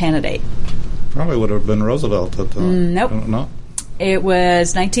presidential candidate? Probably would have been Roosevelt. Nope. No. It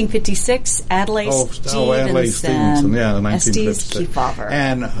was 1956, Adlai Stevenson. Adlai Stevenson, yeah, 1956. Estes Kefauver.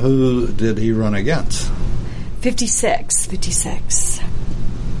 And who did he run against? 56.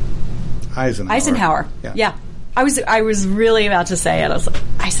 Eisenhower. Yeah. I was really about to say it. I was like,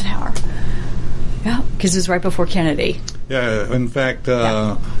 Eisenhower. Yeah, because it was right before Kennedy. Yeah, in fact,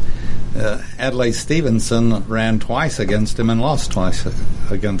 Adlai Stevenson ran twice against him and lost twice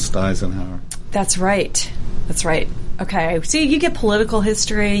against Eisenhower. That's right. Okay, see, you get political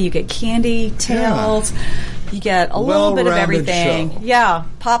history, you get candy tales, you get a little bit of everything. Show. Yeah,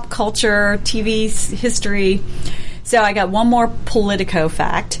 pop culture, TV history. So I got one more Politico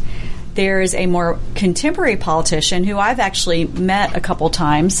fact. There is a more contemporary politician who I've actually met a couple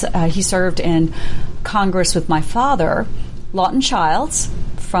times. He served in Congress with my father, Lawton Childs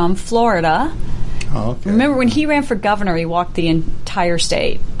from Florida. Oh, okay. Remember when he ran for governor, he walked the entire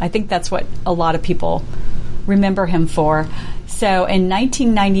state. I think that's what a lot of people remember him for. So in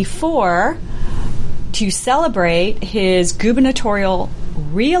 1994, to celebrate his gubernatorial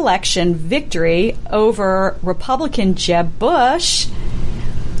re-election victory over Republican Jeb Bush,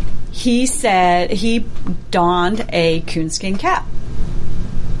 he said he donned a coonskin cap.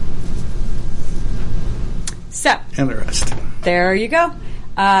 So, interesting. There you go.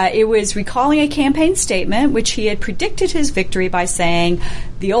 It was recalling a campaign statement which he had predicted his victory by saying,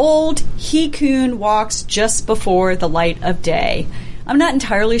 "The old he-coon walks just before the light of day." I'm not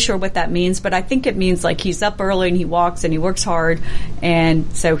entirely sure what that means, but I think it means like he's up early and he walks and he works hard.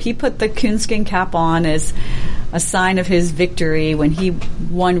 And so he put the coonskin cap on as a sign of his victory when he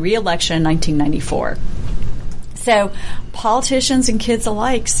won re-election in 1994. So politicians and kids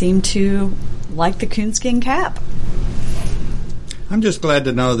alike seem to like the coonskin cap. I'm just glad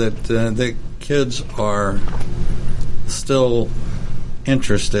to know that the kids are still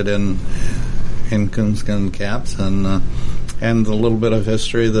interested in coonskin caps and the little bit of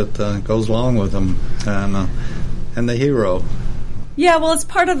history that goes along with them. And and the hero. Yeah, well, it's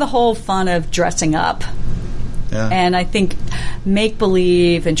part of the whole fun of dressing up. Yeah. And I think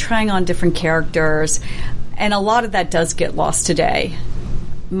make-believe and trying on different characters, and a lot of that does get lost today.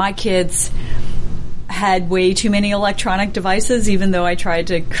 My kids had way too many electronic devices, even though I tried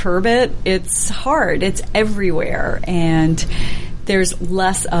to curb it. It's hard. It's everywhere. And there's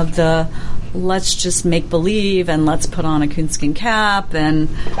less of the let's just make believe and let's put on a coonskin cap and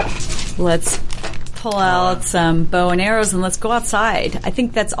let's pull out some bow and arrows and let's go outside. I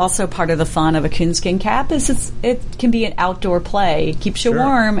think that's also part of the fun of a coonskin cap is it can be an outdoor play. It keeps you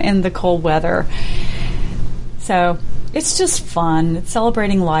warm in the cold weather. So it's just fun. It's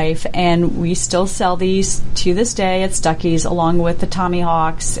celebrating life, and we still sell these to this day at Stuckey's, along with the Tommy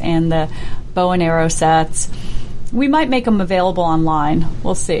Hawks and the bow and arrow sets. We might make them available online.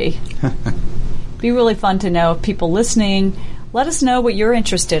 We'll see. Be really fun to know if people listening, let us know what you're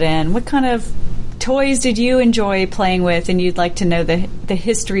interested in. What kind of toys did you enjoy playing with, and you'd like to know the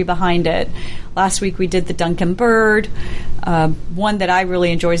history behind it? Last week we did the Duncan Bird. One that I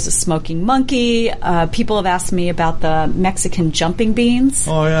really enjoy is the Smoking Monkey. People have asked me about the Mexican jumping beans.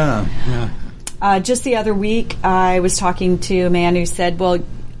 Oh, yeah. Just the other week, I was talking to a man who said, well,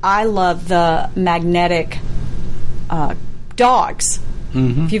 I love the magnetic dogs.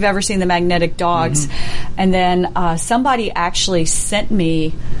 Mm-hmm. If you've ever seen the magnetic dogs. Mm-hmm. And then somebody actually sent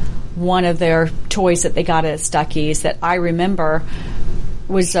me one of their toys that they got at Stuckey's that I remember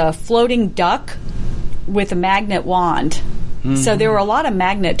was a floating duck with a magnet wand. Mm-hmm. So there were a lot of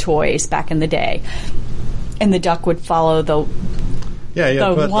magnet toys back in the day. And the duck would follow the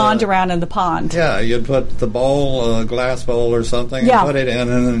wand around in the pond. Yeah, you'd put the bowl, a glass bowl or something, and put it in,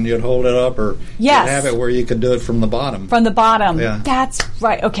 and then you'd hold it up, or you'd have it where you could do it from the bottom. From the bottom. Yeah. That's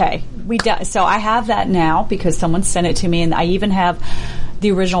right. Okay. So I have that now because someone sent it to me, and I even have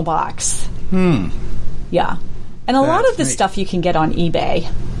the original box. Yeah. And a lot of the stuff you can get on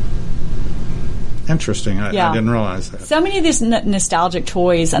eBay. Interesting. I didn't realize that. So many of these nostalgic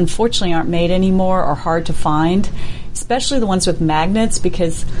toys, unfortunately, aren't made anymore or hard to find, especially the ones with magnets,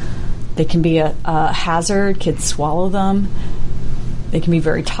 because they can be a hazard. Kids swallow them. They can be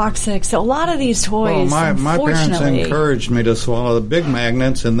very toxic. So a lot of these toys, my parents encouraged me to swallow the big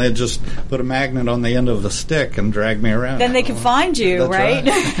magnets, and they'd just put a magnet on the end of the stick and drag me around. Then they can find you, right?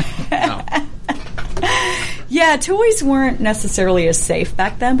 No. Yeah, toys weren't necessarily as safe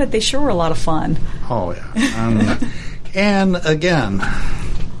back then, but they sure were a lot of fun. Oh yeah, and again,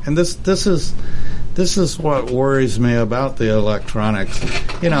 and this is what worries me about the electronics.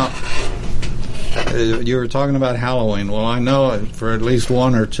 You know, you were talking about Halloween. Well, I know for at least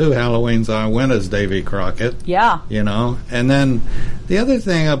one or two Halloweens I went as Davy Crockett. Yeah. You know, and then the other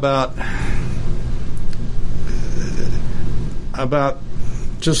thing about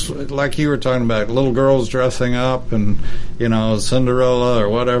just like you were talking about, little girls dressing up and, you know, Cinderella or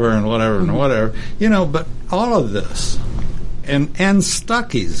whatever and whatever and whatever. You know, but all of this and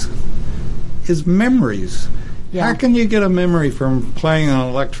Stuckey's is memories. Yeah. How can you get a memory from playing an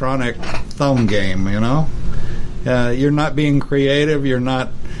electronic thumb game, you know? You're not being creative. You're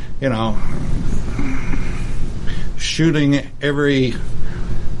not, you know, shooting every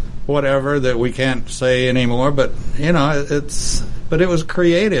whatever that we can't say anymore. But, you know, But it was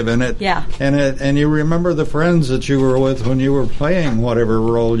creative, and and you remember the friends that you were with when you were playing whatever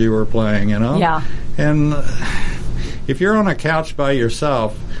role you were playing, you know. Yeah. And if you're on a couch by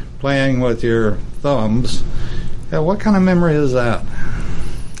yourself playing with your thumbs, what kind of memory is that?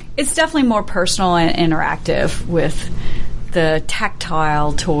 It's definitely more personal and interactive with the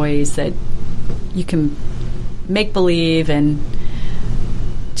tactile toys that you can make believe and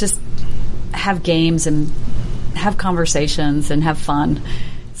just have games and have conversations and have fun.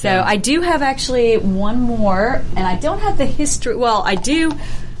 So I do have actually one more, and I don't have the history. Well, I do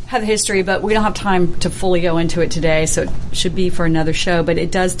have the history, but we don't have time to fully go into it today, so it should be for another show. But it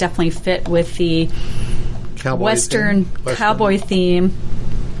does definitely fit with the Western cowboy theme.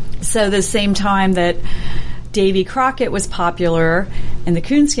 So the same time that Davy Crockett was popular and the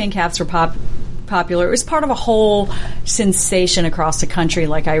coonskin caps were popular, it was part of a whole sensation across the country,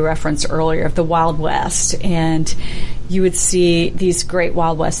 like I referenced earlier, of the Wild West. And you would see these great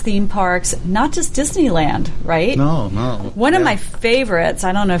Wild West theme parks, not just Disneyland, right? No. One of my favorites,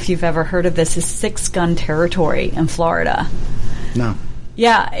 I don't know if you've ever heard of this, is Six Gun Territory in Florida. No.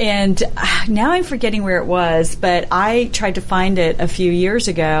 Yeah, and now I'm forgetting where it was, but I tried to find it a few years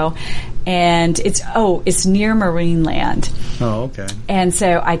ago, and it's near Marineland. Oh, okay. And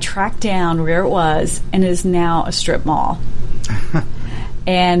so I tracked down where it was, and it is now a strip mall.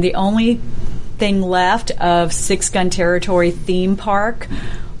 And the only thing left of Six Gun Territory theme park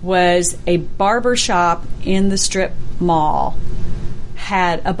was a barber shop in the strip mall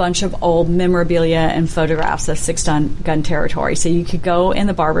had a bunch of old memorabilia and photographs of Six Gun Territory. So you could go in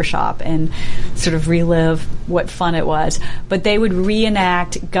the barbershop and sort of relive what fun it was. But they would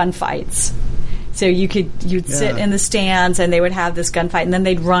reenact gunfights. So you'd sit in the stands and they would have this gunfight, and then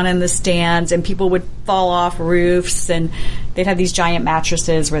they'd run in the stands and people would fall off roofs, and they'd have these giant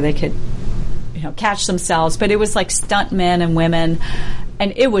mattresses where they could, catch themselves. But it was like stuntmen and women,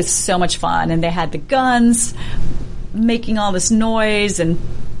 and it was so much fun. And they had the guns making all this noise and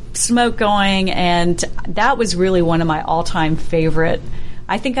smoke going, and that was really one of my all-time favorite.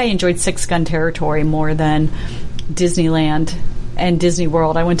 I think I enjoyed Six Gun Territory more than Disneyland and Disney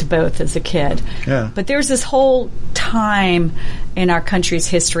World. I went to both as a kid. Yeah. But there's this whole time in our country's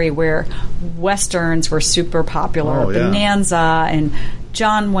history where Westerns were super popular. Bonanza and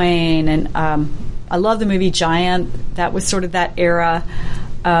John Wayne, and I love the movie Giant. That was sort of that era.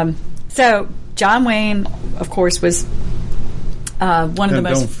 So John Wayne, of course, was one of the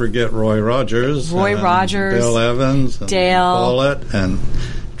most... Don't forget Roy Rogers. Dale Evans. And Bullitt and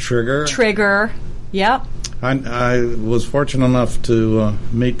Trigger. Yep. I was fortunate enough to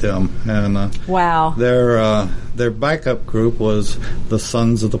meet them. And wow. Their backup group was the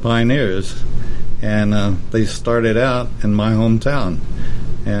Sons of the Pioneers. And they started out in my hometown.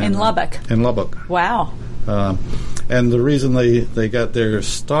 In Lubbock. In Lubbock. Wow. And the reason they got their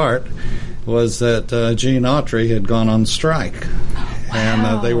start was that Gene Autry had gone on strike. Wow.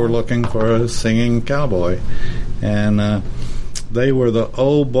 And they were looking for a singing cowboy. And they were the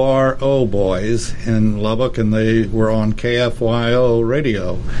O Boys in Lubbock, and they were on KFYO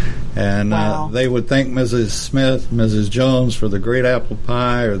radio. And they would thank Mrs. Smith, Mrs. Jones for the great apple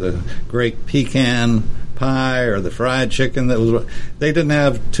pie or the great pecan pie or the fried chicken. They didn't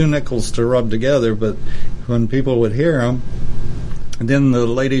have 2 nickels to rub together, but when people would hear them, and then the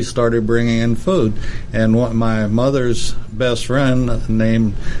ladies started bringing in food. And my mother's best friend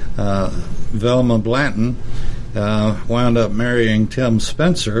named Velma Blanton wound up marrying Tim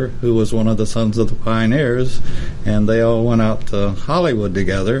Spencer, who was one of the Sons of the Pioneers, and they all went out to Hollywood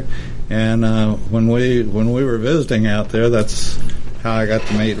together. And when we were visiting out there, that's how I got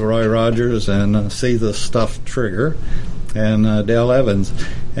to meet Roy Rogers and see the stuffed Trigger and Dale Evans.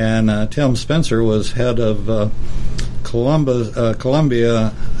 And Tim Spencer was head of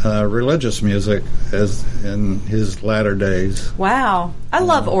Columbia religious music as in his latter days. Wow. I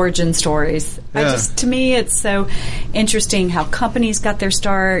love origin stories. Yeah. To me, it's so interesting how companies got their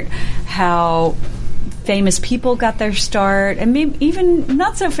start, how famous people got their start, and maybe even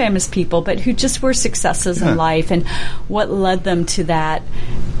not so famous people, but who just were successes in life, and what led them to that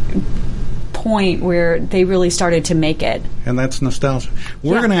point where they really started to make it. And that's nostalgia.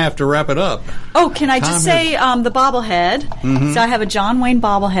 We're going to have to wrap it up. Oh, can I just say the bobblehead? Mm-hmm. So I have a John Wayne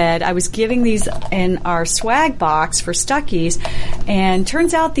bobblehead. I was giving these in our swag box for Stuckey's, and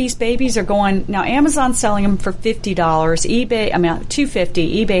turns out these babies are going, now Amazon's selling them for $50. eBay,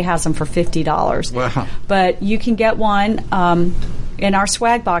 $250. eBay has them for $50. Wow. But you can get one in our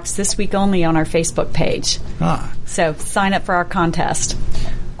swag box this week only on our Facebook page. So sign up for our contest.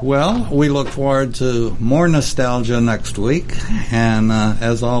 Well, we look forward to more nostalgia next week. And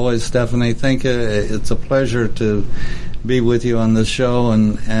as always, Stephanie, thank you. It's a pleasure to be with you on this show.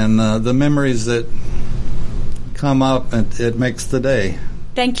 And the memories that come up, it makes the day.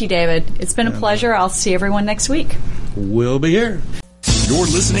 Thank you, David. It's been a pleasure. I'll see everyone next week. We'll be here. You're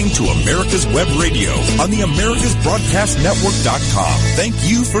listening to America's Web Radio on the AmericasBroadcastNetwork.com. Thank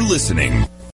you for listening.